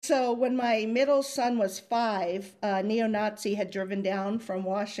So when my middle son was 5, a neo-Nazi had driven down from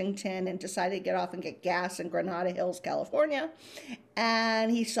Washington and decided to get off and get gas in Granada Hills, California. And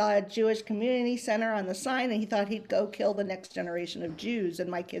he saw a Jewish community center on the sign and he thought he'd go kill the next generation of Jews,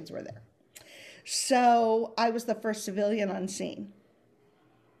 and my kids were there. So I was the first civilian on scene.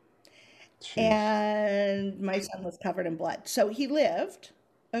 Jeez. And my son was covered in blood. So he lived,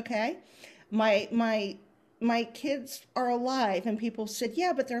 okay? My kids are alive, and people said,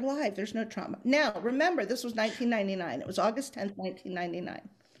 yeah, but they're alive. There's no trauma. Now, remember, this was 1999. It was August 10th, 1999.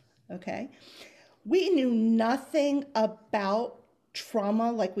 Okay? We knew nothing about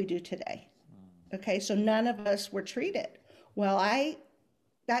trauma like we do today. Okay? So none of us were treated. Well,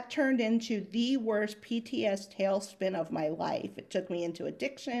 that turned into the worst PTS tailspin of my life. It took me into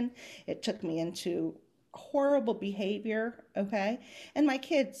addiction. It took me into horrible behavior. Okay? And my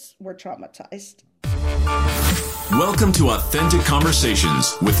kids were traumatized. Welcome to Authentic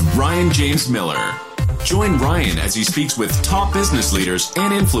Conversations with Ryan James Miller. Join Ryan as he speaks with top business leaders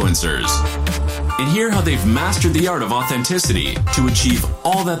and influencers, and hear how they've mastered the art of authenticity to achieve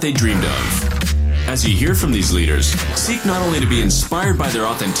all that they dreamed of. As you hear from these leaders, seek not only to be inspired by their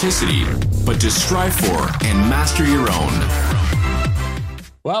authenticity, but to strive for and master your own.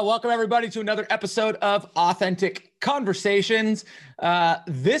 Well, welcome everybody to another episode of Authentic Conversations.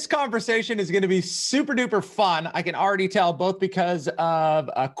 This conversation is going to be super duper fun. I can already tell, both because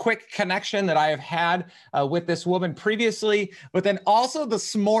of a quick connection that I have had with this woman previously, but then also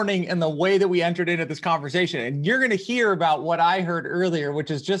this morning and the way that we entered into this conversation. And you're going to hear about what I heard earlier,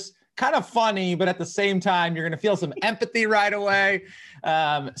 which is just kind of funny, but at the same time, you're going to feel some empathy right away.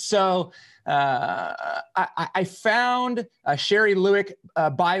 I found Shari Lueck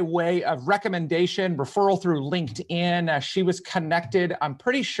by way of recommendation, referral through LinkedIn. She was connected. I'm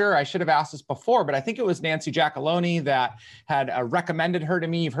pretty sure I should have asked this before, but I think it was Nancy Giacalone that had recommended her to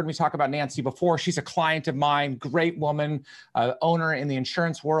me. You've heard me talk about Nancy before. She's a client of mine, great woman, owner in the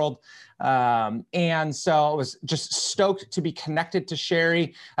insurance world. And so I was just stoked to be connected to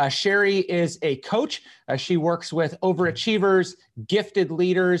Shari. Shari is a coach. She works with overachievers, gifted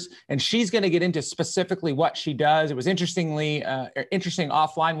leaders, and she's going to get into specifically what she does. It was interesting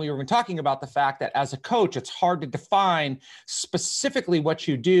offline. We were talking about the fact that as a coach, it's hard to define specifically what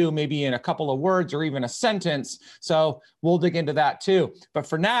you do, maybe in a couple of words or even a sentence. So we'll dig into that too. But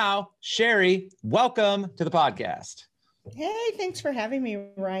for now, Shari, welcome to the podcast. Hey, thanks for having me,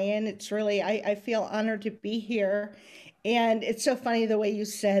 Ryan. It's really, I feel honored to be here. And it's so funny the way you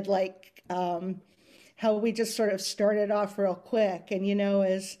said, like, how we just sort of started off real quick. And,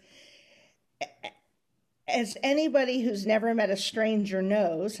 as anybody who's never met a stranger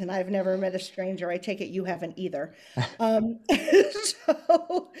knows, and I've never met a stranger, I take it you haven't either.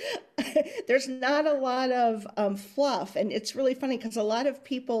 So there's not a lot of fluff. And it's really funny because a lot of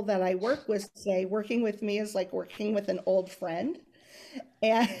people that I work with say working with me is like working with an old friend.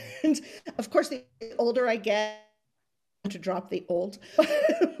 And of course, the older I get, to drop the old.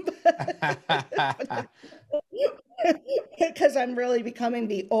 Because I'm really becoming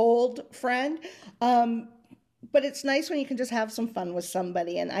the old friend. But it's nice when you can just have some fun with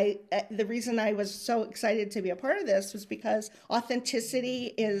somebody. And the reason I was so excited to be a part of this was because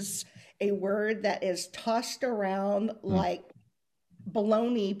authenticity is a word that is tossed around like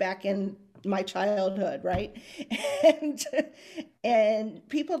baloney back in my childhood, right? And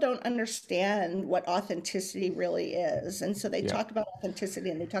people don't understand what authenticity really is. And so they talk about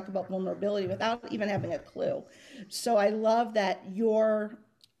authenticity and they talk about vulnerability without even having a clue. So I love that your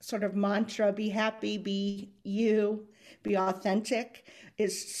sort of mantra, be happy, be you, be authentic,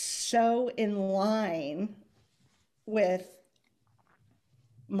 is so in line with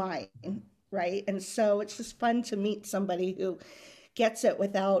mine, right? And so it's just fun to meet somebody who gets it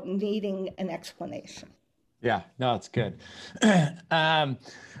without needing an explanation. Yeah, no, it's good.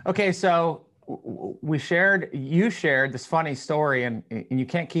 Okay, so you shared this funny story, and you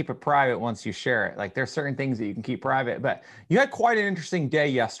can't keep it private once you share it. Like, there's certain things that you can keep private, but you had quite an interesting day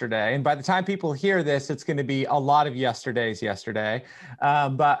yesterday. And by the time people hear this, it's going to be a lot of yesterdays yesterday.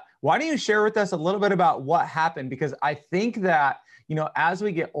 But why don't you share with us a little bit about what happened? Because I think that, as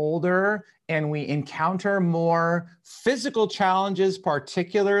we get older and we encounter more physical challenges,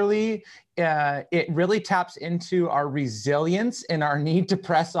 particularly, it really taps into our resilience and our need to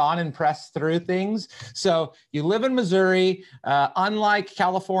press on and press through things. So you live in Missouri, unlike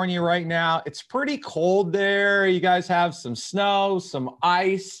California right now, it's pretty cold there. You guys have some snow, some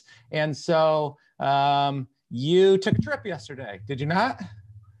ice. And so you took a trip yesterday, did you not?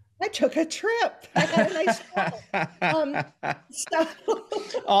 I took a trip. I had a nice trip. So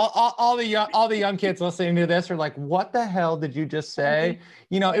all the young kids listening to this are like, what the hell did you just say?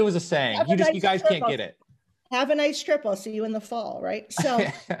 You know, it was a saying. You guys can't get it. Have a nice trip. I'll see you in the fall, right? So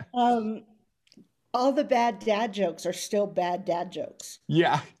all the bad dad jokes are still bad dad jokes.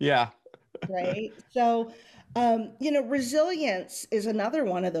 Yeah. Right. So resilience is another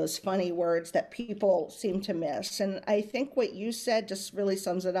one of those funny words that people seem to miss. And I think what you said just really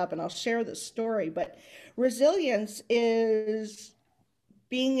sums it up. And I'll share the story. But resilience is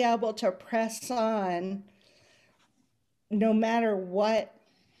being able to press on no matter what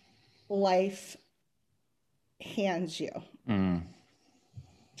life hands you,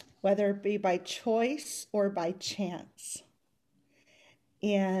 whether it be by choice or by chance.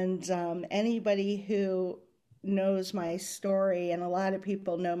 And anybody who knows my story, and a lot of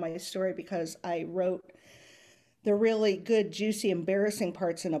people know my story because I wrote the really good, juicy, embarrassing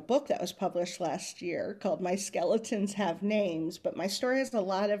parts in a book that was published last year called My Skeletons Have Names. But my story has a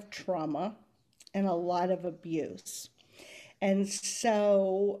lot of trauma and a lot of abuse. And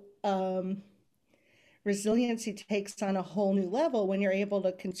so resiliency takes on a whole new level when you're able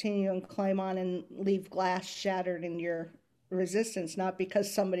to continue and climb on and leave glass shattered in your resistance, not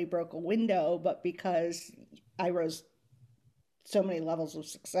because somebody broke a window, but because I rose so many levels of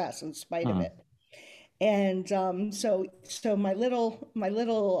success in spite of it. And so my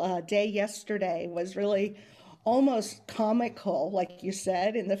little day yesterday was really almost comical, like you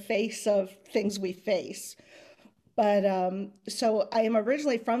said, in the face of things we face. But so I am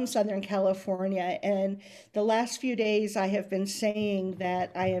originally from Southern California, and the last few days I have been saying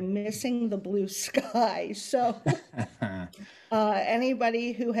that I am missing the blue sky. So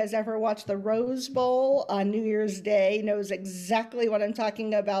anybody who has ever watched the Rose Bowl on New Year's Day knows exactly what I'm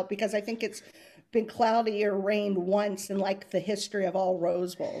talking about, because I think it's been cloudy or rained once in like the history of all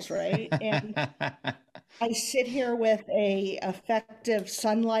Rose Bowls, right? And I sit here with a effective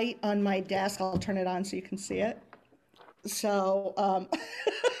sunlight on my desk. I'll turn it on so you can see it. So,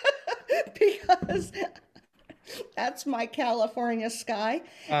 because that's my California sky.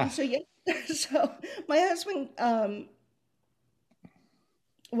 And so, yeah, so my husband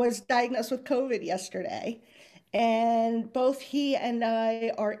was diagnosed with COVID yesterday, and both he and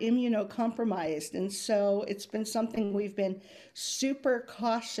I are immunocompromised. And so it's been something we've been super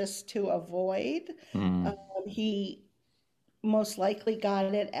cautious to avoid. He most likely got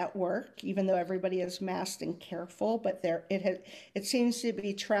it at work, even though everybody is masked and careful, but it seems to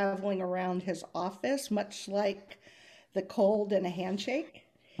be traveling around his office, much like the cold and a handshake.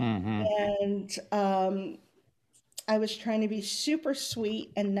 And I was trying to be super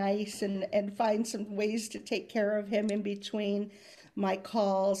sweet and nice and find some ways to take care of him in between my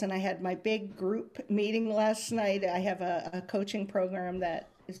calls. And I had my big group meeting last night. I have a coaching program that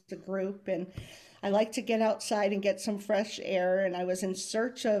is a group, and I like to get outside and get some fresh air, and I was in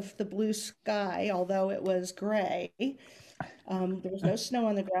search of the blue sky, although it was gray. There was no snow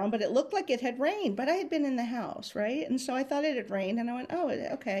on the ground, but it looked like it had rained, but I had been in the house, right? And so I thought it had rained, and I went, oh,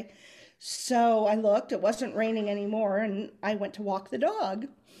 okay. So I looked, it wasn't raining anymore, and I went to walk the dog.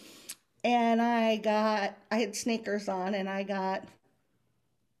 And I had sneakers on, and I got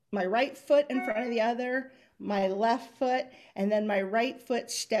my right foot in front of the other, my left foot, and then my right foot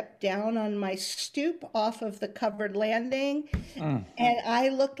stepped down on my stoop off of the covered landing. And I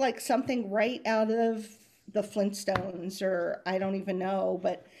looked like something right out of the Flintstones, or I don't even know,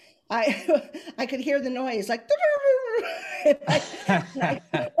 but I could hear the noise like, and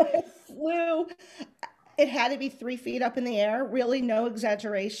I flew. It had to be 3 feet up in the air, really no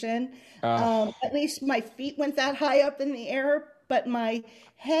exaggeration. At least my feet went that high up in the air, but my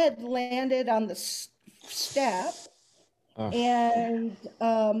head landed on the step, and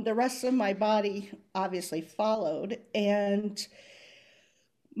the rest of my body obviously followed. And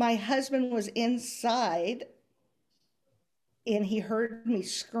my husband was inside, and he heard me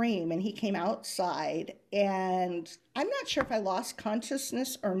scream, and he came outside, and I'm not sure if I lost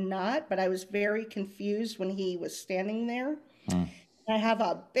consciousness or not, but I was very confused when he was standing there. I have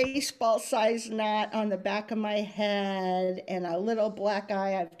a baseball-sized knot on the back of my head and a little black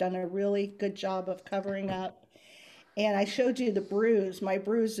eye I've done a really good job of covering up. And I showed you the bruise. My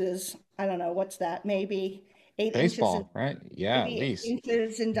bruise is, I don't know, what's that? Maybe 8 Baseball, inches. right? Yeah, Maybe at least 8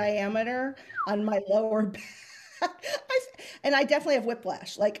 inches in diameter on my lower back. And I definitely have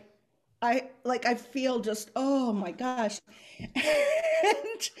whiplash. I feel just, oh my gosh.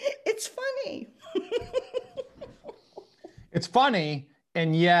 And it's funny. It's funny,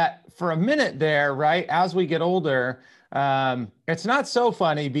 and yet for a minute there, right, as we get older, it's not so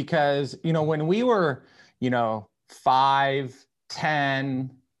funny because, when we were, 5,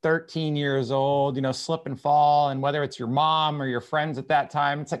 10, 13 years old, slip and fall. And whether it's your mom or your friends at that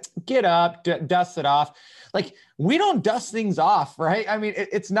time, it's like, get up, dust it off. Like, we don't dust things off, right? I mean,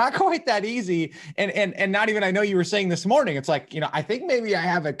 it's not quite that easy. And not even, I know you were saying this morning, it's like, I think maybe I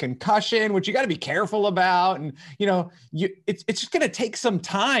have a concussion, which you got to be careful about. And, it's just going to take some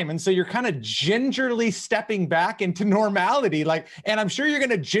time. And so you're kind of gingerly stepping back into normality. And I'm sure you're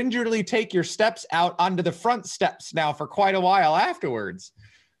going to gingerly take your steps out onto the front steps now for quite a while afterwards.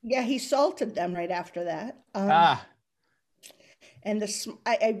 Yeah, he salted them right after that. Ah. And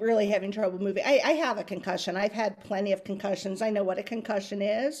I'm really having trouble moving. I have a concussion. I've had plenty of concussions. I know what a concussion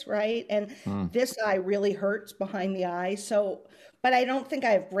is, right? And this eye really hurts behind the eye. So, but I don't think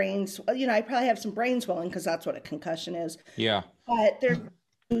I have brains. I probably have some brain swelling because that's what a concussion is. Yeah. But there's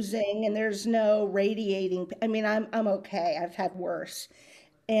oozing and there's no radiating. I mean, I'm okay. I've had worse.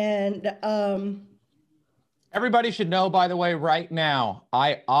 And everybody should know, by the way, right now,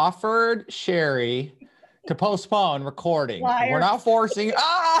 I offered Shari to postpone recording. Liar. We're not forcing.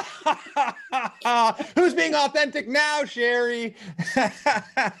 Who's being authentic now, Shari?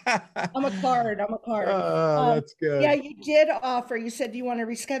 I'm a card. That's good. Yeah, you did offer. You said you want to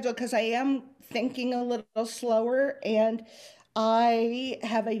reschedule because I am thinking a little slower and I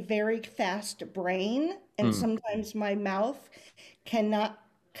have a very fast brain and sometimes my mouth cannot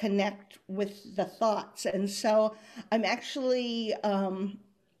connect with the thoughts. And so I'm actually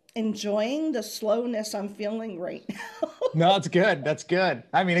enjoying the slowness I'm feeling right now. No, it's good. That's good.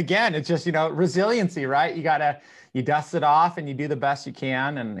 I mean, again, it's just, resiliency, right? You dust it off and you do the best you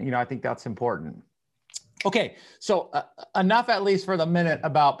can. And, I think that's important. Okay. So enough, at least for the minute,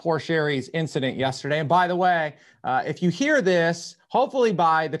 about poor Shari's incident yesterday. And by the way, if you hear this, hopefully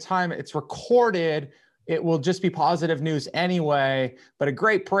by the time it's recorded, it will just be positive news anyway, but a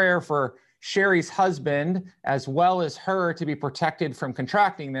great prayer for Shari's husband, as well as her, to be protected from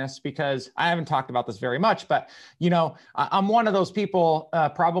contracting this, because I haven't talked about this very much, but, I'm one of those people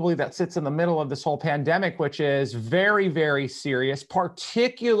probably that sits in the middle of this whole pandemic, which is very, very serious,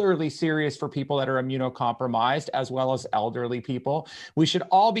 particularly serious for people that are immunocompromised, as well as elderly people. We should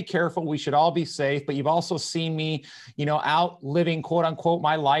all be careful. We should all be safe, but you've also seen me, out living, quote unquote,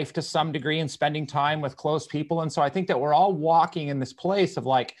 my life to some degree and spending time with close people. And so I think that we're all walking in this place of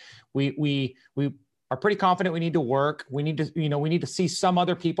like, we are pretty confident we need to work. We need to, we need to see some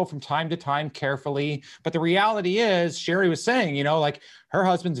other people from time to time carefully. But the reality is, Shari was saying, her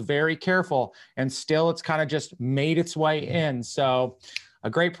husband's very careful and still it's kind of just made its way in. So a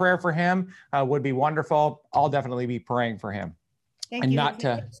great prayer for him would be wonderful. I'll definitely be praying for him. Thank you. Not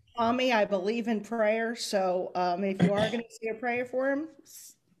to Tommy, I believe in prayer. So if you are going to say a prayer for him,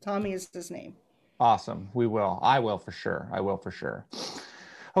 Tommy is his name. Awesome. We will. I will for sure. I will for sure.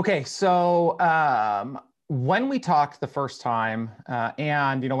 Okay, so when we talked the first time,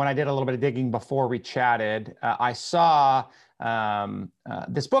 and when I did a little bit of digging before we chatted, I saw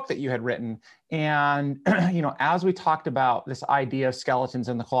this book that you had written, and as we talked about this idea of skeletons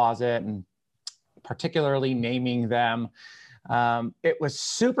in the closet, and particularly naming them, it was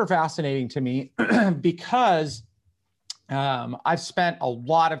super fascinating to me because I've spent a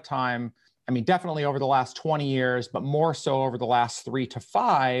lot of time. I mean, definitely over the last 20 years, but more so over the last 3 to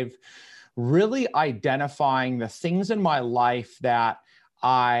 5, really identifying the things in my life that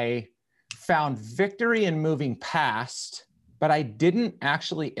I found victory in moving past, but I didn't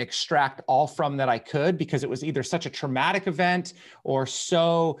actually extract all from that I could, because it was either such a traumatic event or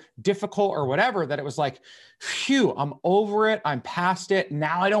so difficult or whatever that it was like, phew, I'm over it. I'm past it.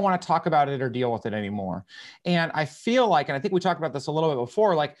 Now I don't want to talk about it or deal with it anymore. And I feel like, and I think we talked about this a little bit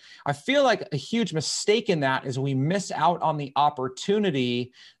before, like, I feel like a huge mistake in that is we miss out on the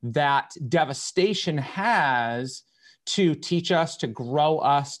opportunity that devastation has to teach us, to grow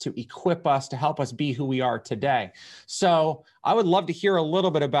us, to equip us, to help us be who we are today. So I would love to hear a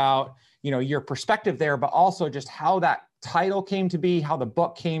little bit about, your perspective there, but also just how that title came to be, how the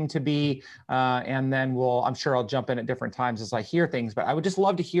book came to be. And then I'm sure I'll jump in at different times as I hear things, but I would just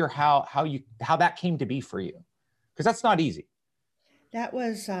love to hear how that came to be for you, because that's not easy. That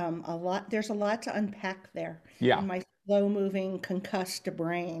was a lot. There's a lot to unpack there. Yeah. In my slow-moving, concussed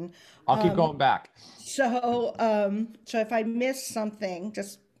brain. I'll keep going back. So if I miss something,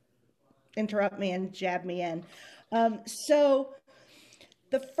 just interrupt me and jab me in. So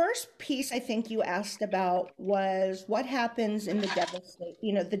the first piece I think you asked about was what happens in the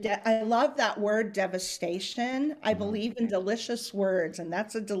devastation. I love that word, devastation. I believe in delicious words, and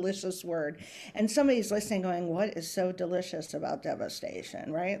that's a delicious word. And somebody's listening going, what is so delicious about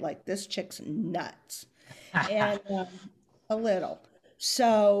devastation, right? Like, this chick's nuts. And a little.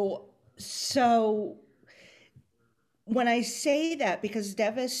 So when I say that, because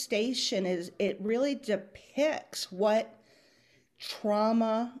devastation it really depicts what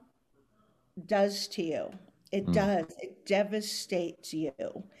trauma does to you. It does. It devastates you.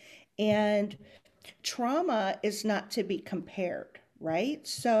 And trauma is not to be compared, right?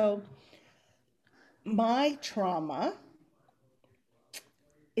 So my trauma,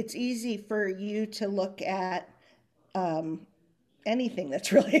 it's easy for you to look at anything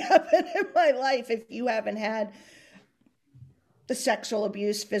that's really happened in my life if you haven't had the sexual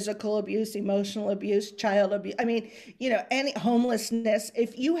abuse, physical abuse, emotional abuse, child abuse. I mean, any homelessness.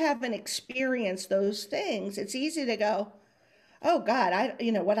 If you haven't experienced those things, it's easy to go, oh God,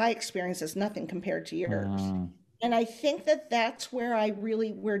 what I experience is nothing compared to yours. And I think that that's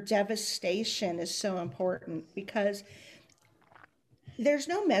where devastation is so important, because there's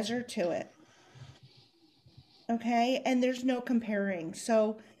no measure to it. Okay. And there's no comparing.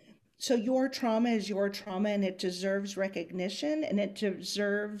 So your trauma is your trauma, and it deserves recognition, and it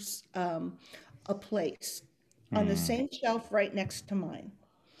deserves a place on the same shelf right next to mine.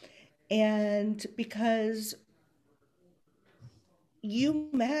 And because you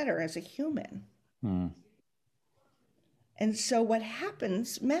matter as a human. And so what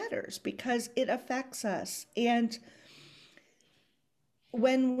happens matters because it affects us. And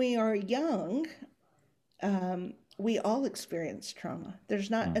when we are young, we all experience trauma.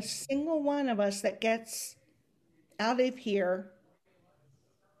 There's not a single one of us that gets out of here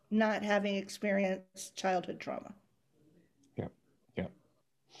not having experienced childhood trauma. Yep. Yep.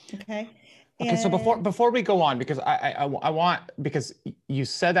 Okay. Okay. So before we go on, because I want, because you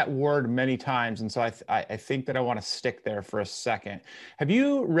said that word many times, and so I think that I want to stick there for a second. Have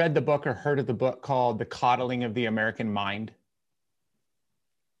you read the book or heard of the book called The Coddling of the American Mind?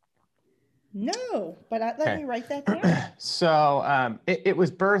 No, but let me write that down. So it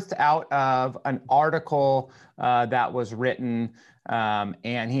was birthed out of an article that was written,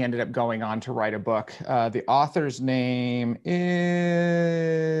 and he ended up going on to write a book. The author's name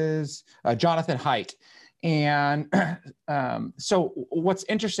is Jonathan Haidt. And so what's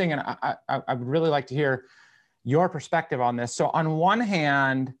interesting, and I would really like to hear your perspective on this. So on one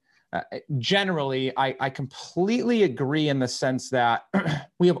hand, generally, I completely agree in the sense that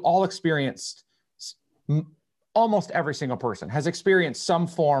we have all experienced, almost every single person has experienced some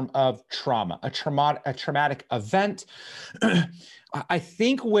form of trauma, a traumatic event. I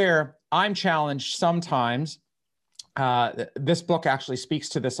think where I'm challenged sometimes, this book actually speaks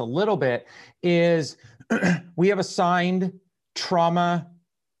to this a little bit, is we have assigned trauma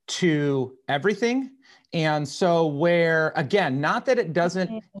to everything. And so where, again, not that it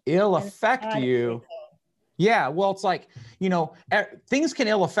doesn't ill affect you. Yeah, well, it's like, things can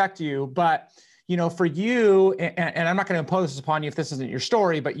ill affect you, but, for you, and I'm not going to impose this upon you if this isn't your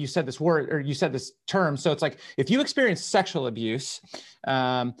story, but you said this word, or you said this term. So it's like, if you experience sexual abuse,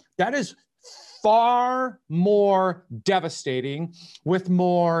 that is far more devastating, with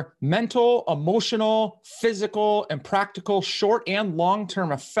more mental, emotional, physical, and practical short and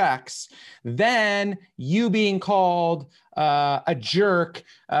long-term effects than you being called a jerk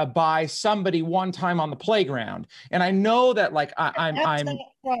by somebody one time on the playground. And I know that, like, I'm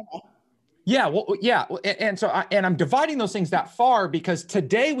yeah, well, yeah. And so I'm dividing those things that far because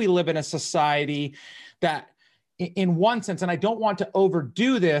today we live in a society that, in one sense, and I don't want to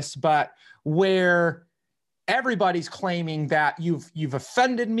overdo this, but where everybody's claiming that you've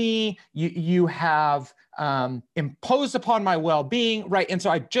offended me, you have imposed upon my well-being, right? And so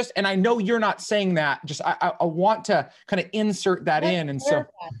I know you're not saying that. Just I want to kind of insert that in, and so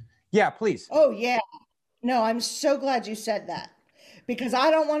yeah, please. Oh yeah, no, I'm so glad you said that, because I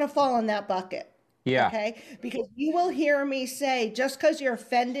don't want to fall in that bucket. Yeah. Okay, because you will hear me say, just because you're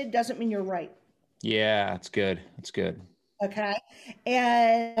offended doesn't mean you're right. Yeah, that's good. That's good. Okay.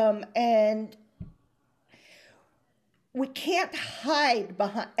 And we can't hide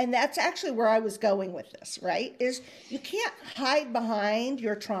behind, and that's actually where I was going with this, right? Is you can't hide behind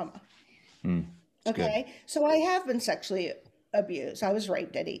your trauma. Okay. Good. So I have been sexually abused. I was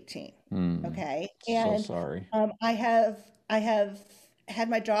raped at 18. Okay. And so sorry. I have had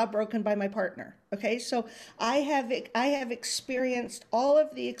my jaw broken by my partner. Okay. So I have experienced all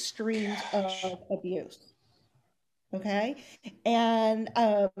of the extremes of abuse. Okay. And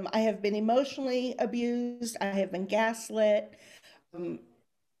I have been emotionally abused. I have been gaslit.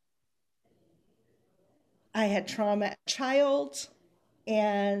 I had trauma as a child.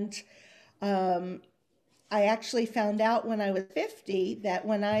 And I actually found out when I was 50 that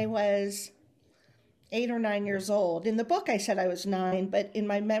when I was 8 or 9 years old, in the book I said I was 9, but in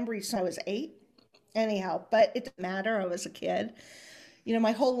my memories I was 8. Anyhow, but it didn't matter. I was a kid.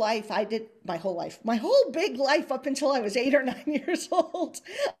 My whole life, my whole big life up until I was 8 or 9 years old,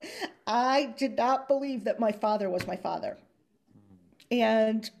 I did not believe that my father was my father.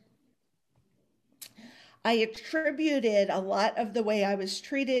 And I attributed a lot of the way I was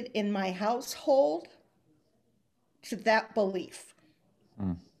treated in my household to that belief.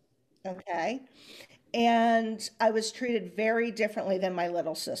 Mm. Okay. And I was treated very differently than my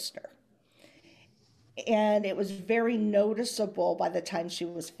little sister. And it was very noticeable by the time she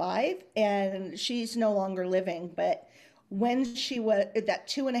was 5. And she's no longer living. But when she was, that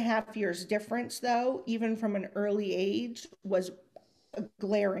 2.5 years difference, though, even from an early age, was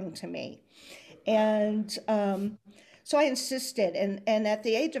glaring to me. And so I insisted. And at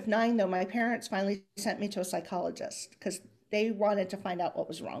the age of 9, though, my parents finally sent me to a psychologist because they wanted to find out what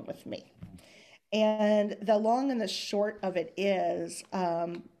was wrong with me. And the long and the short of it is,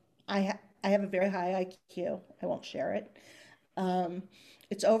 I have a very high IQ. I won't share it.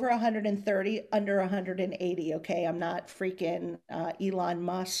 It's over 130, under 180. Okay, I'm not freaking Elon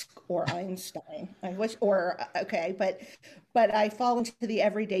Musk or Einstein. I wish, or okay, but I fall into the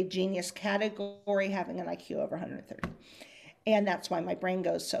everyday genius category, having an IQ over 130. And that's why my brain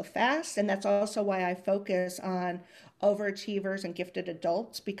goes so fast. And that's also why I focus on overachievers and gifted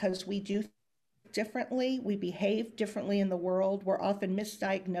adults, because we do differently. We behave differently in the world. We're often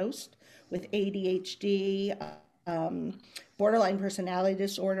misdiagnosed with ADHD, borderline personality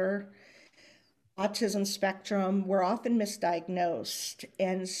disorder, autism spectrum. We're often misdiagnosed.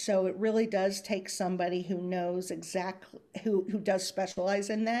 And so it really does take somebody who knows exactly, who does specialize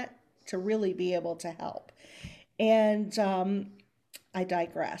in that, to really be able to help. And I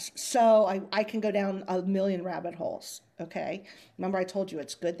digress. So I can go down a million rabbit holes. Okay. Remember, I told you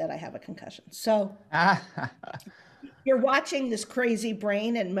it's good that I have a concussion. So you're watching this crazy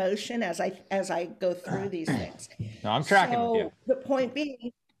brain in motion as I go through these things. No, I'm tracking with you. So the point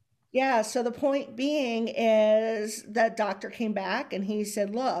being, yeah. So the point being is the doctor came back and he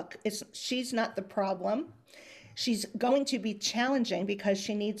said, look, she's not the problem. She's going to be challenging because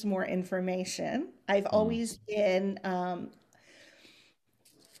she needs more information. I've always been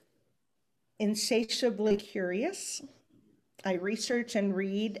insatiably curious. I research and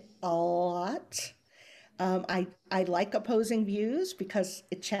read a lot. I like opposing views because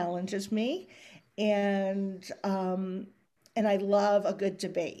it challenges me, and I love a good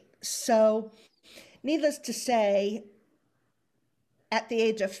debate. So, needless to say, at the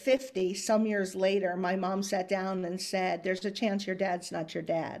age of 50, some years later, my mom sat down and said, "There's a chance your dad's not your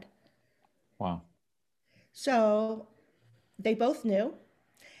dad." Wow. So they both knew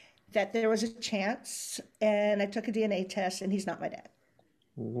that there was a chance, and I took a DNA test, and he's not my dad.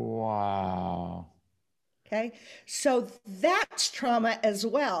 Wow. Okay. So that's trauma as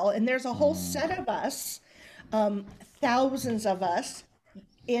well. And there's a whole set of us, thousands of us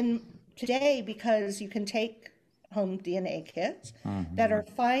in today, because you can take home DNA kits that are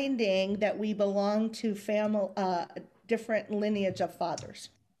finding that we belong to family, different lineage of fathers.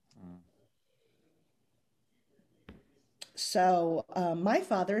 So my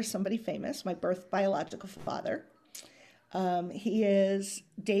father is somebody famous, my birth biological father. He is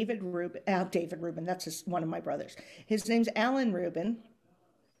David Rubin. That's one of my brothers. His name's Alan Rubin.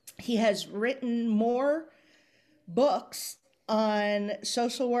 He has written more books on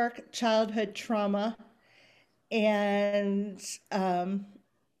social work, childhood trauma, and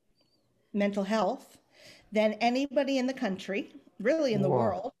mental health than anybody in the country, really in the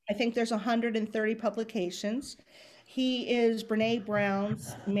world. I think there's 130 publications. He is Brene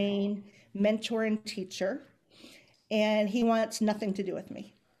Brown's main mentor and teacher, and he wants nothing to do with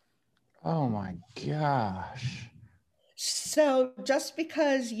me. Oh my gosh. So just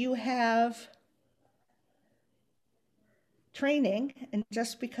because you have training and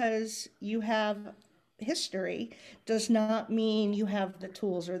just because you have history does not mean you have the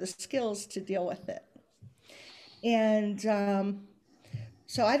tools or the skills to deal with it. And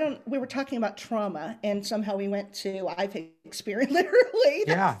so we were talking about trauma, and somehow we went to, I've experienced literally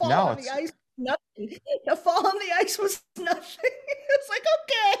the fall on the ice. Nothing. The fall on the ice was nothing. It's like,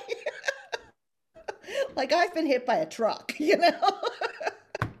 okay. Like I've been hit by a truck,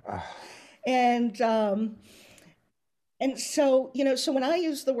 And so, so when I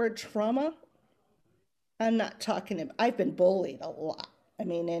use the word trauma, I'm not talking about, I've been bullied a lot. I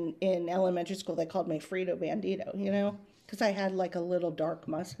mean, in elementary school, they called me Frito Bandito, because I had like a little dark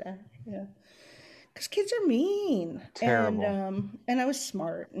mustache. Yeah. Because kids are mean. Terrible. And I was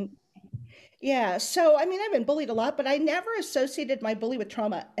smart. And yeah. So, I mean, I've been bullied a lot, but I never associated my bully with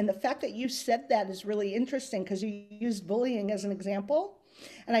trauma. And the fact that you said that is really interesting because you used bullying as an example.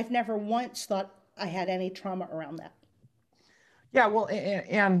 And I've never once thought I had any trauma around that. Yeah, well,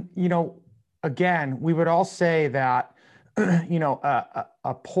 again, we would all say that,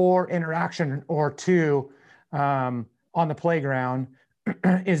 a poor interaction or two on the playground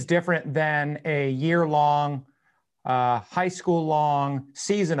is different than a year-long, high school-long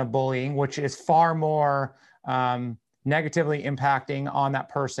season of bullying, which is far more negatively impacting on that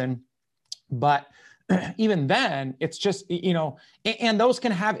person. But even then, it's just, and those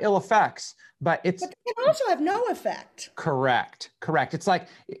can have ill effects, but But they can also have no effect. Correct. It's like,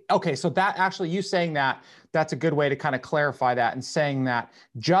 okay, so that actually, you saying that, that's a good way to kind of clarify that, and saying that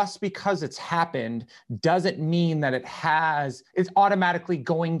just because it's happened doesn't mean that it's automatically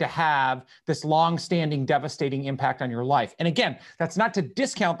going to have this long-standing devastating impact on your life. And again, that's not to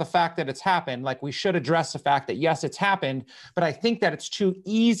discount the fact that it's happened. Like, we should address the fact that yes, it's happened, but I think that it's too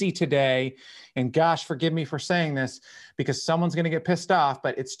easy today. And gosh, forgive me for saying this because someone's going to get pissed off,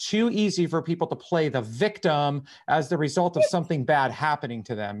 but it's too easy for people to play the victim as the result of something bad happening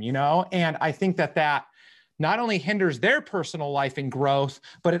to them, And I think that not only hinders their personal life and growth,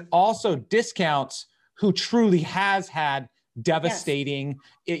 but it also discounts who truly has had devastating,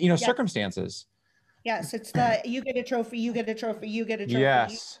 circumstances. Yes, it's the you get a trophy, you get a trophy, you get a trophy,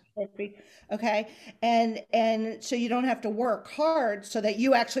 Yes. you get a trophy. Okay. And so you don't have to work hard so that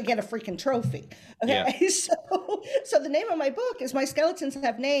you actually get a freaking trophy. Okay. Yeah. So the name of my book is My Skeletons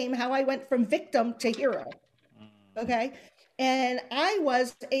Have Name: How I Went from Victim to Hero. Okay. And I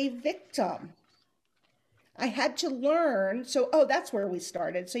was a victim. I had to learn. So, that's where we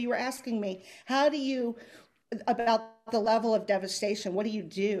started. So you were asking me, about the level of devastation, what do you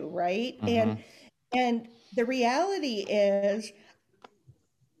do? Right. And the reality is,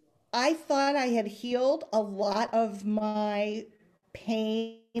 I thought I had healed a lot of my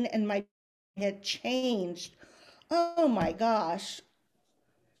pain and my had changed. Oh my gosh,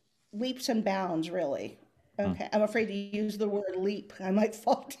 leaps and bounds, really. Okay, I'm afraid to use the word leap. I might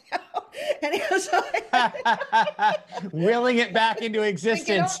fall down. And it was willing it back into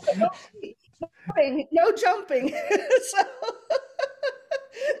existence. No jumping.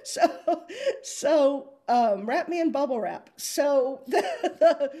 So wrap me in bubble wrap. So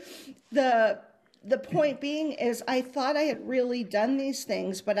the point being is, I thought I had really done these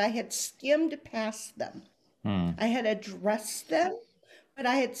things, but I had skimmed past them. I had addressed them, but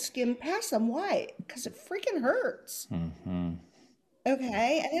I had skimmed past them. Why? Because it freaking hurts.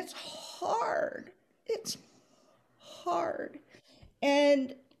 Okay. And it's hard. It's hard.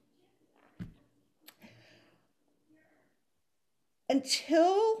 And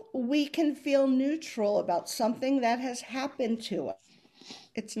until we can feel neutral about something that has happened to us,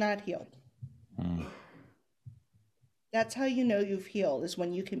 it's not healed. That's how you know you've healed, is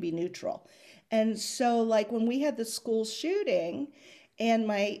when you can be neutral. And so, like, when we had the school shooting, and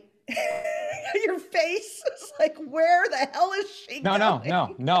your face is like, where the hell is she going?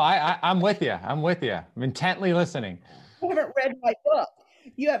 No. I'm with you. I'm intently listening. You haven't read my book.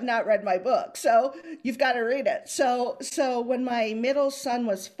 You have not read my book, so you've got to read it. So when my middle son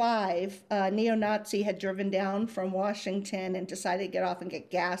was 5, a neo-Nazi had driven down from Washington and decided to get off and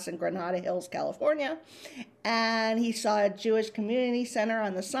get gas in Granada Hills, California. And he saw a Jewish community center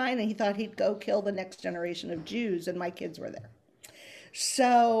on the sign, and he thought he'd go kill the next generation of Jews, and my kids were there.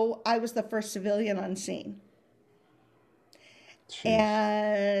 So I was the first civilian on scene. Jeez.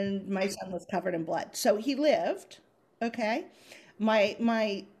 And my son was covered in blood. So he lived, okay? My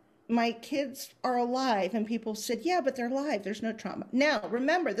kids are alive, and people said, yeah, but they're alive. There's no trauma. Now,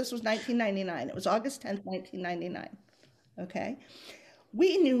 remember, this was 1999. It was August 10th, 1999. Okay.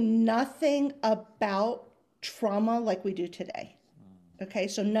 We knew nothing about trauma like we do today. Okay.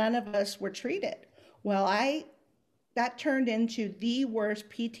 So none of us were treated. Well, that turned into the worst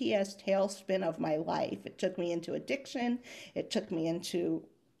PTS tailspin of my life. It took me into addiction. It took me into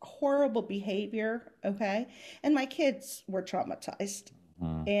horrible behavior. Okay. And my kids were traumatized.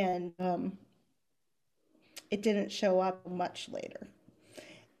 And it didn't show up much later.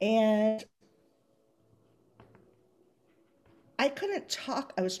 And I couldn't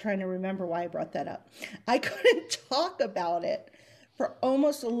talk. I was trying to remember why I brought that up. I couldn't talk about it for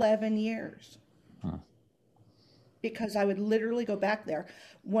almost 11 years. Because I would literally go back there.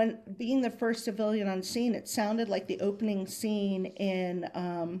 When being the first civilian on scene, it sounded like the opening scene in,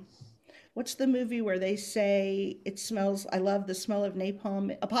 what's the movie where they say I love the smell of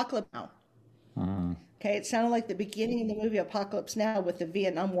napalm, Apocalypse Now. Okay, it sounded like the beginning of the movie Apocalypse Now with the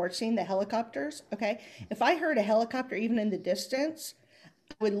Vietnam War scene, the helicopters. Okay, if I heard a helicopter even in the distance,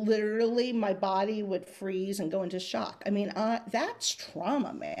 my body would freeze and go into shock. I mean, that's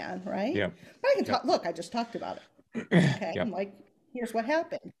trauma, man, right? Yeah. But I can talk. Look, I just talked about it. Okay, I'm like, here's what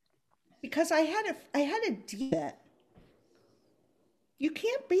happened. Because I had a deal that You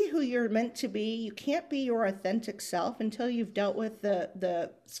can't be who you're meant to be. You can't be your authentic self until you've dealt with the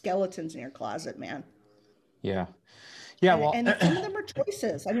skeletons in your closet, man. Yeah. Yeah. And Well, and some of them are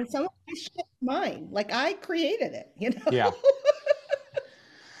choices. I mean, some of my shit's mine. Like I created it, you know? yeah.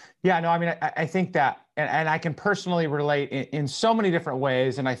 Yeah, no, I mean, I think that, and I can personally relate in so many different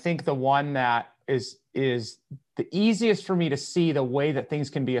ways. And I think the one that is the easiest for me to see the way that things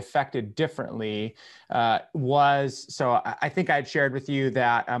can be affected differently so I think I had shared with you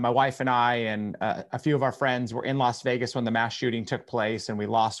that my wife and I and a few of our friends were in Las Vegas when the mass shooting took place, and we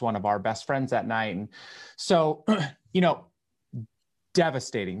lost one of our best friends that night. And so, you know,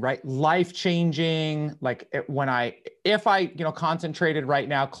 devastating, right? Life changing. Like if I, concentrated right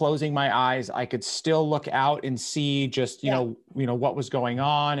now, closing my eyes, I could still look out and see just, Yeah. What was going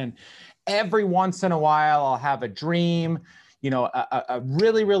on. And every once in a while, I'll have a dream, a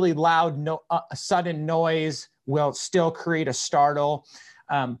really, really loud, sudden noise will still create a startle.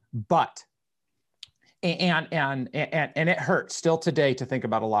 But it hurts still today to think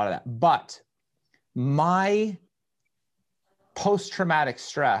about a lot of that. But my post-traumatic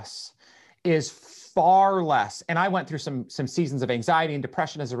stress is far less, and I went through some seasons of anxiety and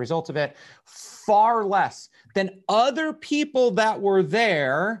depression as a result of it, far less than other people that were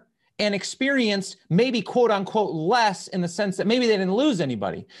there and experienced maybe quote unquote less, in the sense that maybe they didn't lose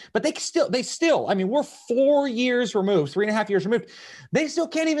anybody, but they still, I mean, we're 4 years removed, 3.5 years removed. They still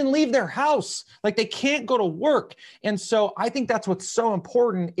can't even leave their house. Like they can't go to work. And so I think that's what's so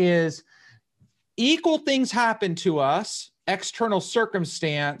important is equal things happen to us, external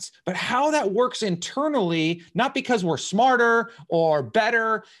circumstance, but how that works internally, not because we're smarter or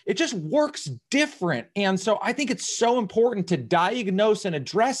better, it just works different. And so I think it's so important to diagnose and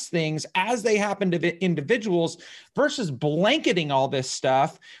address things as they happen to individuals versus blanketing all this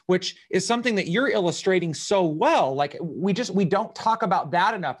stuff, which is something that you're illustrating so well. Like we don't talk about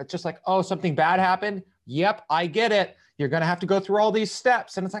that enough. It's just like, oh, something bad happened. Yep, I get it. You're going to have to go through all these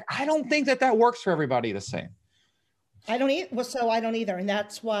steps. And it's like, I don't think that works for everybody the same. I don't eat well, so I don't either, and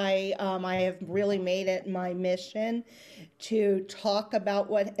that's why I have really made it my mission to talk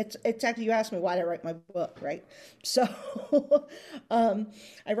about what it's actually. You asked me why did I write my book, right? So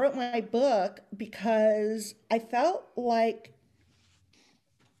I wrote my book because I felt like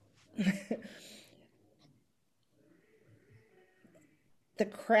the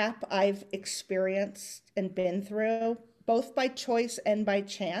crap I've experienced and been through, both by choice and by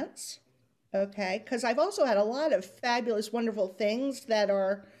chance. Okay, because I've also had a lot of fabulous, wonderful things that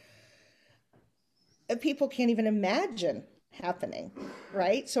are people can't even imagine happening,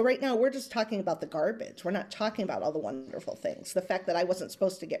 right? So right now we're just talking about the garbage. We're not talking about all the wonderful things. The fact that I wasn't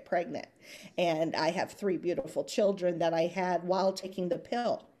supposed to get pregnant and I have 3 beautiful children that I had while taking the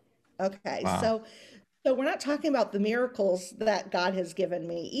pill. Okay, Wow. so we're not talking about the miracles that God has given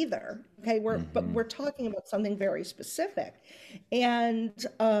me either. Okay, but we're talking about something very specific. And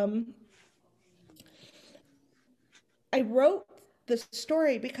I wrote the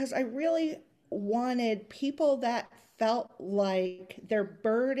story because I really wanted people that felt like their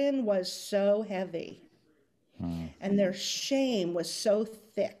burden was so heavy and their shame was so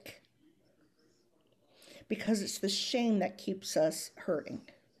thick, because it's the shame that keeps us hurting.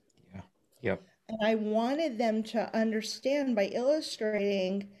 Yeah. Yep. And I wanted them to understand by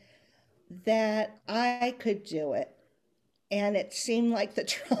illustrating that I could do it. And it seemed like the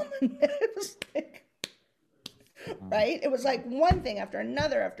trauma, it was like, right? It was like one thing after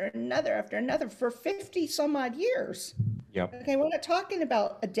another, after another, after another for 50 some odd years. Yep. Okay, we're not talking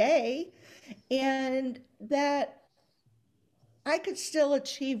about a day. And that I could still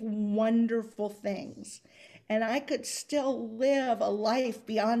achieve wonderful things. And I could still live a life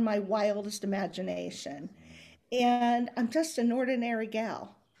beyond my wildest imagination. And I'm just an ordinary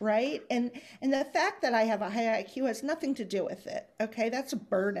gal, right? And the fact that I have a high IQ has nothing to do with it. Okay, that's a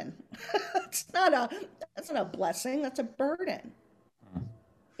burden. That's not a blessing. That's a burden.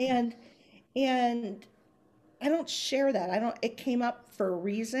 And and I don't share that. I don't. It came up for a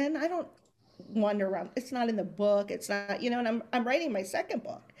reason. I don't wander around. It's not in the book. It's not. And I'm writing my second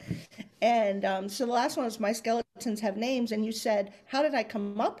book. And so the last one was My Skeletons Have Names. And you said, how did I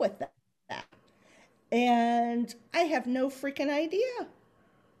come up with that? And I have no freaking idea.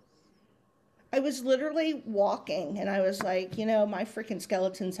 I was literally walking and I was like, my freaking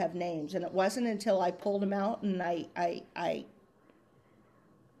skeletons have names. And it wasn't until I pulled them out and I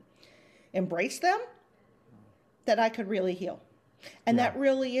embraced them that I could really heal. And that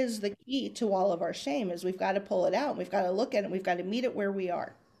really is the key to all of our shame, is we've got to pull it out. We've got to look at it. We've got to meet it where we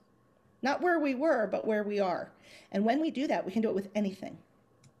are. Not where we were, but where we are. And when we do that, we can do it with anything.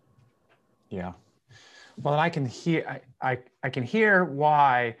 Yeah. Well, I can hear, I can hear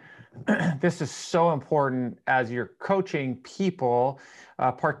why this is so important as you're coaching people,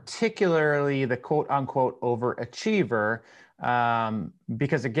 particularly the quote unquote overachiever.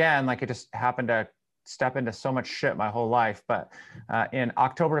 Because again, like I just happened to step into so much shit my whole life. But in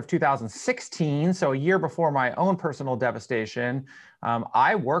October of 2016, so a year before my own personal devastation,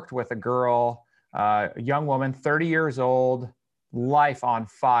 I worked with a girl, a young woman, 30 years old, life on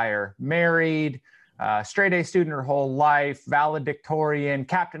fire, married, straight A student her whole life, valedictorian,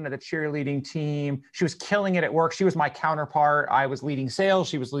 captain of the cheerleading team. She was killing it at work. She was my counterpart. I was leading sales.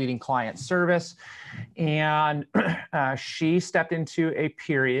 She was leading client service. And she stepped into a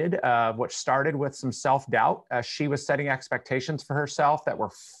period of which started with some self-doubt. She was setting expectations for herself that were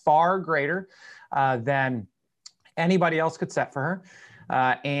far greater than anybody else could set for her.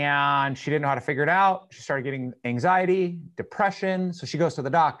 And she didn't know how to figure it out. She started getting anxiety, depression. So she goes to the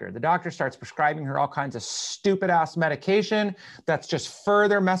doctor. The doctor starts prescribing her all kinds of stupid ass medication that's just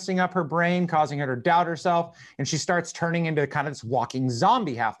further messing up her brain, causing her to doubt herself. And she starts turning into kind of this walking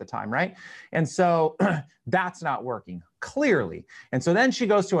zombie half the time, right? And so that's not working, clearly. And so then she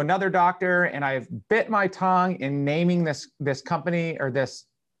goes to another doctor, and I've bit my tongue in naming this company or this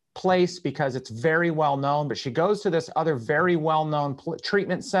place because it's very well known, but she goes to this other very well known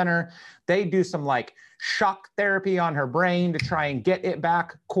treatment center. They do some like shock therapy on her brain to try and get it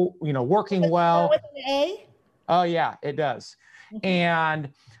back, working well. With an A? Oh yeah, it does. And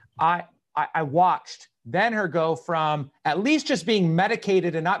I watched then her go from at least just being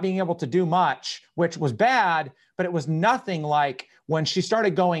medicated and not being able to do much, which was bad, but it was nothing like when she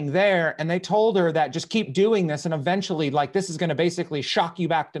started going there and they told her that just keep doing this and eventually like this is going to basically shock you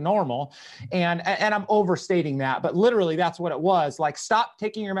back to normal. And I'm overstating that, but literally that's what it was. Like, stop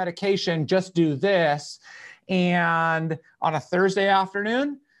taking your medication, just do this. And on a Thursday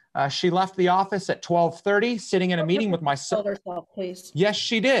afternoon, she left the office at 12:30, sitting in a meeting with myself. Herself, please. Yes,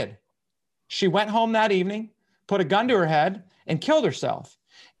 she did. She went home that evening, put a gun to her head, and killed herself.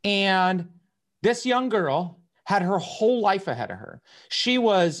 And this young girl had her whole life ahead of her. She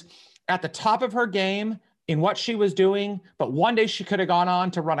was at the top of her game in what she was doing, but one day she could have gone on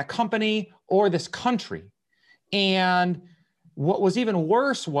to run a company or this country. And what was even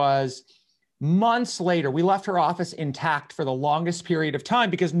worse was months later, we left her office intact for the longest period of time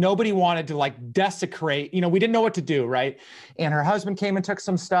because nobody wanted to like desecrate, we didn't know what to do, right? And her husband came and took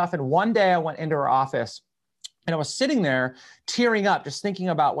some stuff. And one day I went into her office and I was sitting there tearing up, just thinking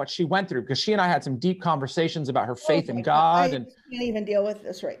about what she went through, because she and I had some deep conversations about her faith in God. I and can't even deal with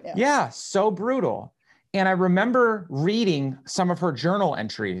this right now. Yeah, so brutal. And I remember reading some of her journal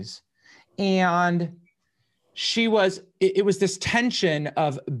entries, and it was this tension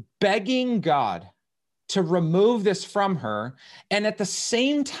of begging God to remove this from her, and at the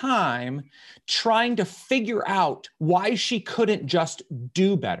same time trying to figure out why she couldn't just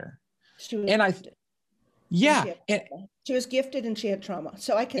do better. She was gifted and she had trauma.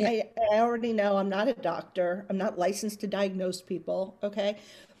 So I already know I'm not a doctor. I'm not licensed to diagnose people. Okay.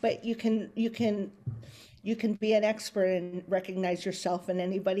 But you can be an expert and recognize yourself in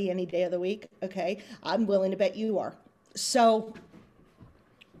anybody any day of the week. Okay. I'm willing to bet you are. So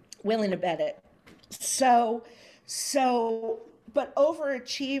willing to bet it. But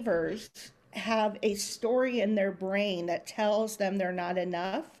overachievers have a story in their brain that tells them they're not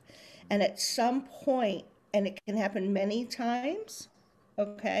enough. And at some point, and it can happen many times,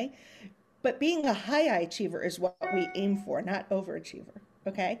 okay? But being a high achiever is what we aim for, not overachiever,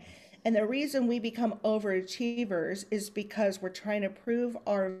 okay? And the reason we become overachievers is because we're trying to prove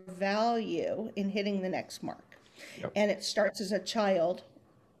our value in hitting the next mark. Yep. And it starts as a child,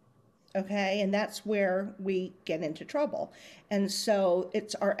 okay? And that's where we get into trouble. And so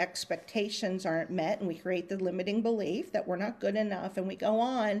it's our expectations aren't met, and we create the limiting belief that we're not good enough, and we go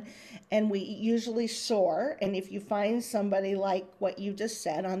on and we usually soar. And if you find somebody like what you just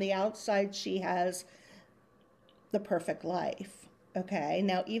said, on the outside she has the perfect life, okay?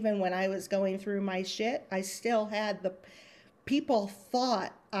 Now, even when I was going through my shit, I still had people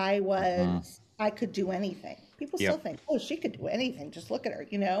thought I could do anything. People still think, oh, she could do anything. Just look at her,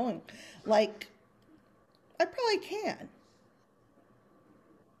 and like, I probably can.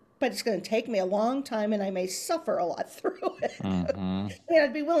 But it's going to take me a long time and I may suffer a lot through it. Mm-hmm. I mean,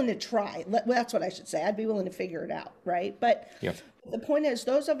 I'd be willing to try. That's what I should say. I'd be willing to figure it out, right? But the point is,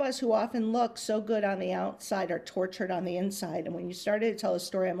 those of us who often look so good on the outside are tortured on the inside. And when you started to tell a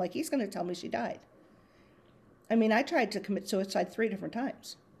story, I'm like, he's going to tell me she died. I mean, I tried to commit suicide 3 different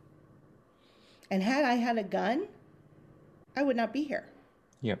times. And had I had a gun, I would not be here.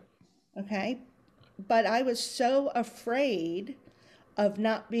 Yep. Okay. But I was so afraid of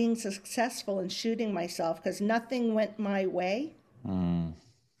not being successful and shooting myself because nothing went my way,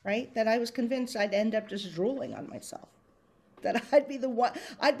 right? That I was convinced I'd end up just drooling on myself. That I'd be the one,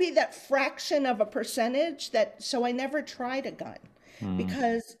 I'd be that fraction of a percentage that, so I never tried a gun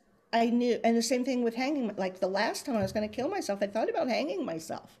because I knew, and the same thing with hanging, like the last time I was going to kill myself, I thought about hanging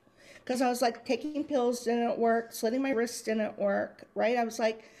myself because I was like taking pills didn't work, slitting my wrists didn't work, right? I was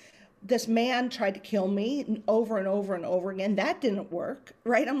like, this man tried to kill me over and over and over again. That didn't work,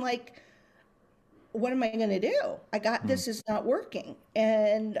 right? I'm like, what am I going to do? I got, this is not working.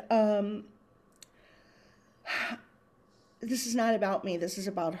 And this is not about me. This is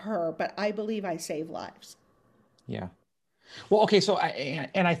about her, but I believe I save lives. Yeah. Well, okay. So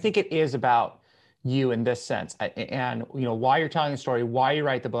I think it is about you in this sense. And, you know, why you're telling the story, why you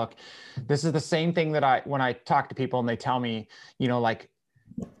write the book. This is the same thing that when I talk to people and they tell me, you know, like,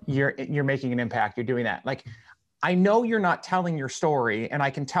 you're making an impact, you're doing that. Like, I know you're not telling your story, and I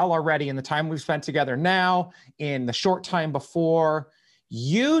can tell already in the time we've spent together now, in the short time before,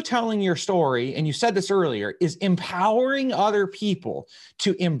 you telling your story, and you said this earlier, is empowering other people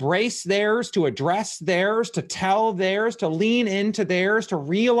to embrace theirs, to address theirs, to tell theirs, to lean into theirs, to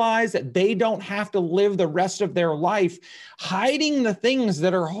realize that they don't have to live the rest of their life hiding the things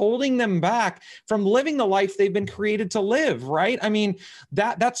that are holding them back from living the life they've been created to live, right? I mean,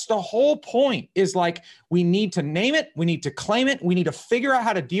 that's the whole point, is like, we need to name it, we need to claim it, we need to figure out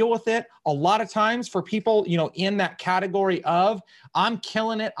how to deal with it. A lot of times for people, you know, in that category of, I'm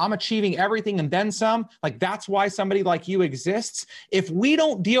killing it, I'm achieving everything and then some, like, that's why somebody like you exists. If we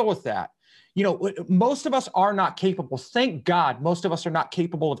don't deal with that, you know, most of us are not capable. Thank God, most of us are not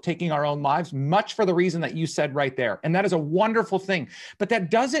capable of taking our own lives, much for the reason that you said right there. And that is a wonderful thing. But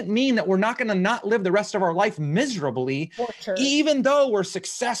that doesn't mean that we're not going to not live the rest of our life miserably, even though we're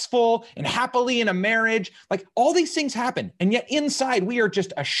successful and happily in a marriage. Like, all these things happen. And yet inside we are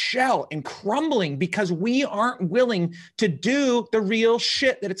just a shell and crumbling because we aren't willing to do the real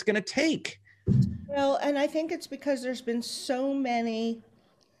shit that it's going to take. Well, and I think it's because there's been so many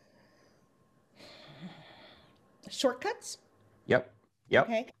shortcuts. Yep.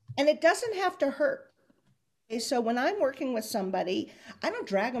 Okay. And it doesn't have to hurt. Okay? So when I'm working with somebody, I don't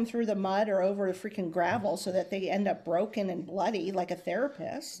drag them through the mud or over the freaking gravel so that they end up broken and bloody like a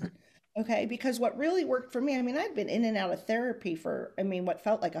therapist. Okay. Because what really worked for me, I mean, I'd been in and out of therapy for, I mean, what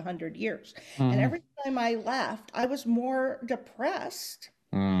felt like 100 years. And every time I left, I was more depressed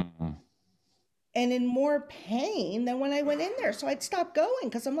and in more pain than when I went in there. So I'd stop going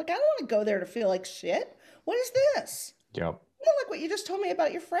because I'm like, I don't want to go there to feel like shit. What is this? Yep. You know, like what you just told me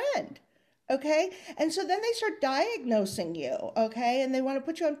about your friend. Okay. And so then they start diagnosing you. Okay. And they want to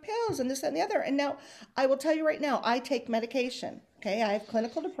put you on pills and this, that, and the other. And now I will tell you right now, I take medication. Okay. I have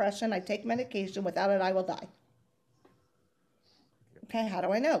clinical depression. I take medication. Without it, I will die. Okay. How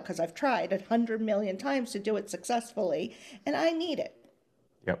do I know? Because I've tried 100 million times to do it successfully and I need it.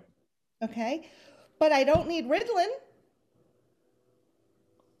 Yep. Okay. But I don't need Ritalin.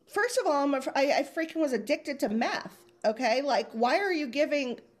 First of all, I freaking was addicted to meth. Okay. Like, why are you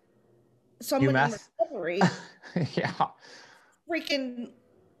giving someone in recovery yeah, freaking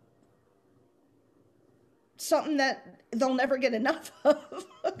something that they'll never get enough of?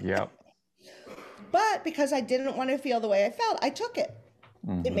 Yep. But because I didn't want to feel the way I felt, I took it.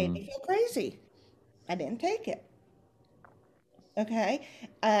 It made me feel crazy. I didn't take it. Okay.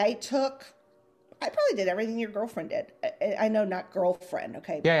 I probably did everything your girlfriend did. I know, not girlfriend.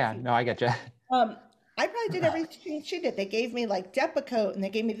 Okay. Yeah. No, I get you. I probably did everything she did. They gave me like Depakote and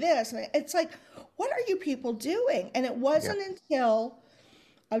they gave me this. And it's like, what are you people doing? And it wasn't until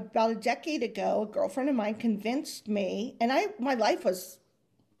about a decade ago, a girlfriend of mine convinced me, and my life was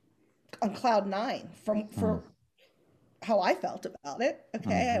on cloud nine for how I felt about it.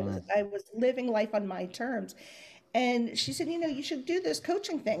 Okay. I was living life on my terms. And she said, you know, you should do this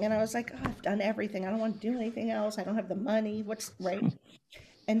coaching thing. And I was like, oh, I've done everything. I don't want to do anything else. I don't have the money. What's right?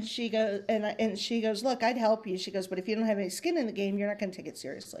 And she goes, and she goes, look, I'd help you. She goes, but if you don't have any skin in the game, you're not going to take it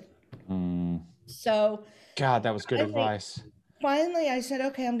seriously. So, God, that was good advice. Finally, I said,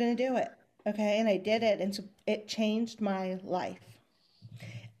 okay, I'm going to do it. Okay. And I did it. And so it changed my life.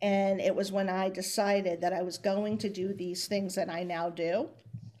 And it was when I decided that I was going to do these things that I now do.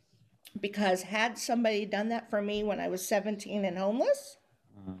 Because had somebody done that for me when I was 17 and homeless,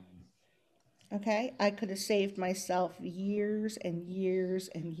 okay, I could have saved myself years and years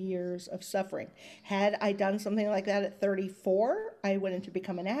and years of suffering. Had I done something like that at 34, I wouldn't have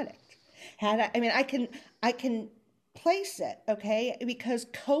become an addict. I can place it, okay, because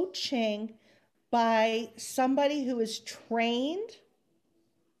coaching by somebody who is trained,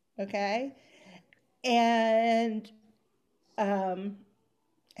 okay, and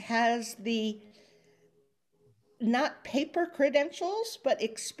has the not paper credentials, but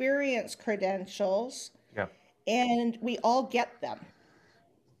experience credentials, Yeah. and we all get them.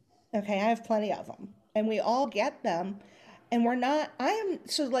 Okay, I have plenty of them, and we all get them, and we're not. I am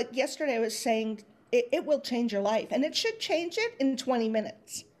so like yesterday. I was saying it will change your life, and it should change it in 20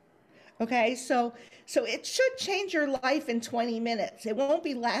 minutes. Okay, so it should change your life in 20 minutes. It won't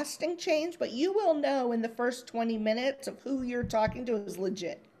be lasting change, but you will know in the first 20 minutes of who you're talking to is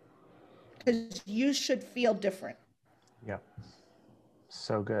legit, because you should feel different. Yeah.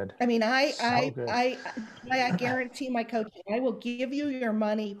 So good. I mean, So good. I guarantee my coaching, I will give you your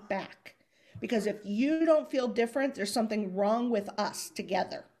money back, because if you don't feel different, there's something wrong with us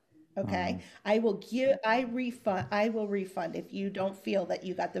together. Okay. I will refund if you don't feel that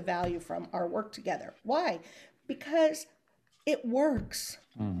you got the value from our work together. Why? Because it works.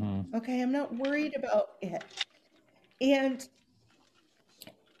 Okay. I'm not worried about it. And,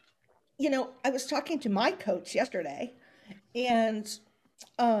 I was talking to my coach yesterday, and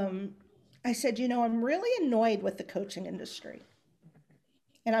I said, I'm really annoyed with the coaching industry.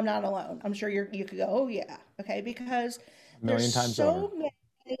 And I'm not alone. I'm sure you could go, oh yeah, okay, because A there's million times over.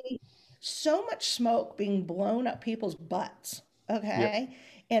 so much smoke being blown up people's butts, Yep. okay,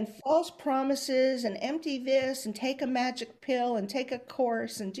 and false promises and empty this and take a magic pill and take a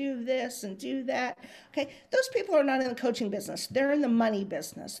course and do this and do that. Okay, those people are not in the coaching business. They're in the money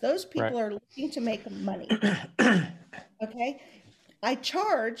business. Those Right. people are looking to make money. Okay, I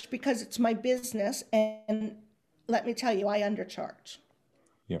charge because it's my business, and let me tell you, I undercharge.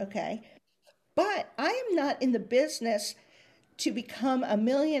 Yep. Okay. But I am not in the business to become a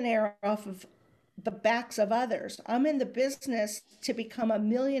millionaire off of the backs of others. I'm in the business to become a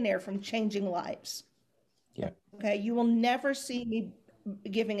millionaire from changing lives. Yep. Okay. You will never see me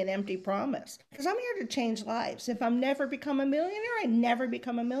giving an empty promise, because I'm here to change lives. If I'm never become a millionaire, I never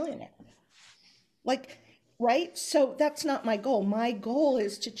become a millionaire. Like, right? So that's not my goal. My goal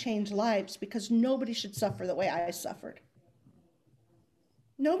is to change lives, because nobody should suffer the way I suffered.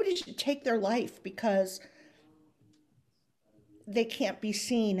 Nobody should take their life because they can't be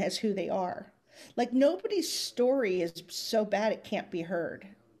seen as who they are. Like, nobody's story is so bad it can't be heard.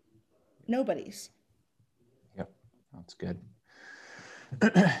 Nobody's. Yep. That's good.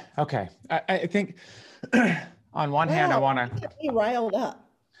 Okay. I think on one hand, I Wow, want you to, get me riled up.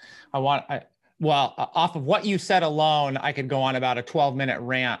 well, off of what you said alone, I could go on about a 12-minute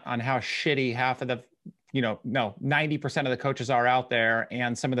rant on how shitty half of the, 90% of the coaches are out there,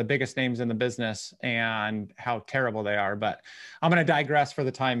 and some of the biggest names in the business, and how terrible they are. But I'm going to digress for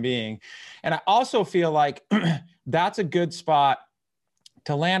the time being. And I also feel like that's a good spot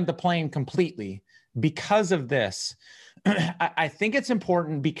to land the plane completely because of this. I think it's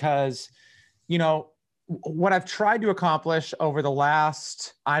important because, what I've tried to accomplish over the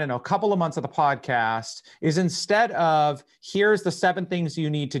last, couple of months of the podcast is, instead of here's the 7 things you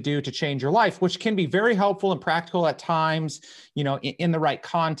need to do to change your life, which can be very helpful and practical at times, in the right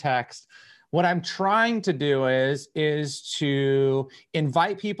context. What I'm trying to do is to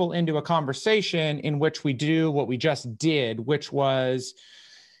invite people into a conversation in which we do what we just did, which was,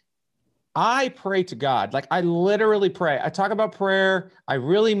 I pray to God. Like, I literally pray. I talk about prayer. I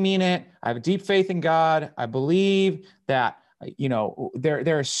really mean it. I have a deep faith in God. I believe that,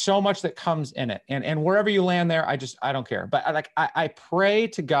 there is so much that comes in it. And wherever you land there, I don't care. But I pray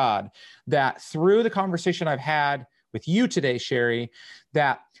to God that through the conversation I've had with you today, Shari,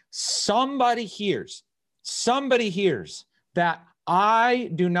 that somebody hears that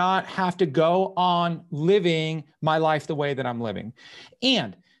I do not have to go on living my life the way that I'm living.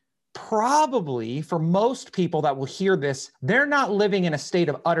 And probably for most people that will hear this, they're not living in a state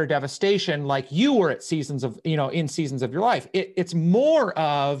of utter devastation like you were at seasons of, in seasons of your life. It's more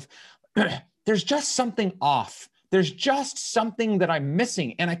of, there's just something off. There's just something that I'm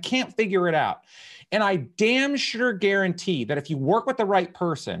missing and I can't figure it out. And I damn sure guarantee that if you work with the right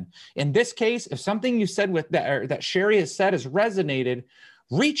person, in this case, if something you said with that, or that Shari has said has resonated,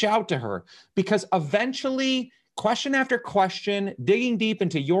 reach out to her, because eventually, question after question, digging deep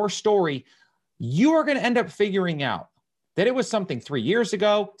into your story, you are going to end up figuring out that it was something 3 years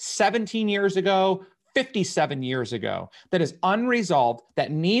ago, 17 years ago, 57 years ago, that is unresolved,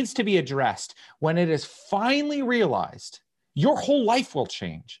 that needs to be addressed. When it is finally realized, your whole life will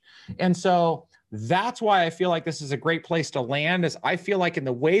change. And so that's why I feel like this is a great place to land, is I feel like in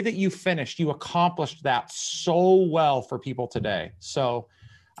the way that you finished, you accomplished that so well for people today. So,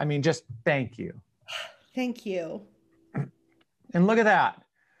 just thank you. Thank you. And look at that.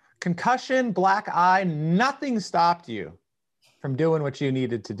 Concussion, black eye, nothing stopped you. from doing what you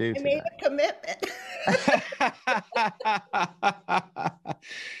needed to do I made a commitment.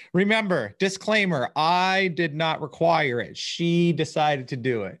 Remember, disclaimer, I did not require it. She decided to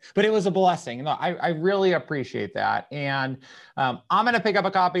do it, but it was a blessing. No, I really appreciate that. And I'm going to pick up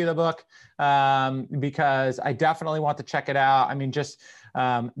a copy of the book because I definitely want to check it out. I mean, just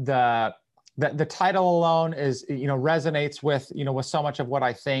the title alone is, resonates with, with so much of what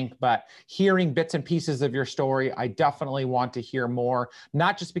I think, but hearing bits and pieces of your story, I definitely want to hear more,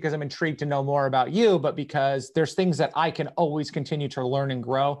 not just because I'm intrigued to know more about you, but because there's things that I can always continue to learn and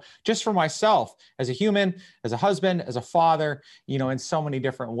grow just for myself as a human, as a husband, as a father, in so many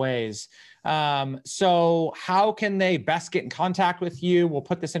different ways. So how can they best get in contact with you? We'll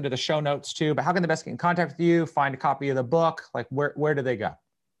put this into the show notes too, but how can they best get in contact with you, find a copy of the book? Like where do they go?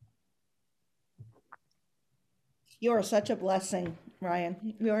 You are such a blessing,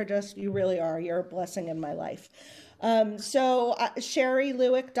 Ryan. You really are. You're a blessing in my life. So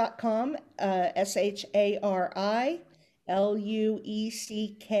ShariLueck.com,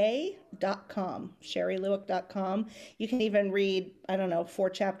 ShariLueck.com, ShariLueck.com. You can even read, 4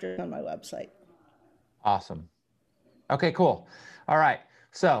 chapters on my website. Awesome. Okay, cool. All right.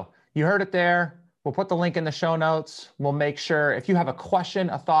 So you heard it there. We'll put the link in the show notes. We'll make sure if you have a question,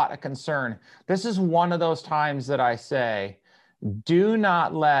 a thought, a concern, this is one of those times that I say, do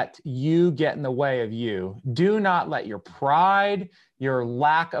not let you get in the way of you. Do not let your pride, your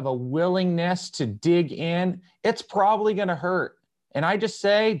lack of a willingness to dig in, it's probably going to hurt. And I just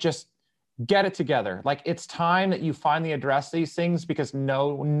say, just get it together. Like it's time that you finally address these things because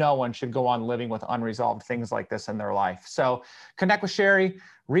no one should go on living with unresolved things like this in their life. So connect with Shari,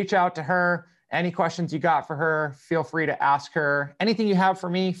 reach out to her. Any questions you got for her, feel free to ask her. Anything you have for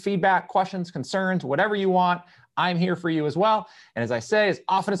me, feedback, questions, concerns, whatever you want, I'm here for you as well. And as I say, as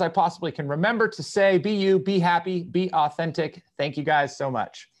often as I possibly can, remember to say, be you, be happy, be authentic. Thank you guys so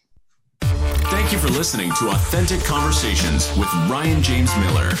much. Thank you for listening to Authentic Conversations with Ryan James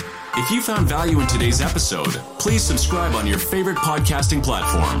Miller. If you found value in today's episode, please subscribe on your favorite podcasting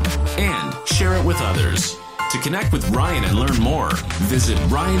platform and share it with others. To connect with Ryan and learn more, visit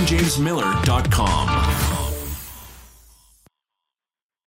ryanjamesmiller.com.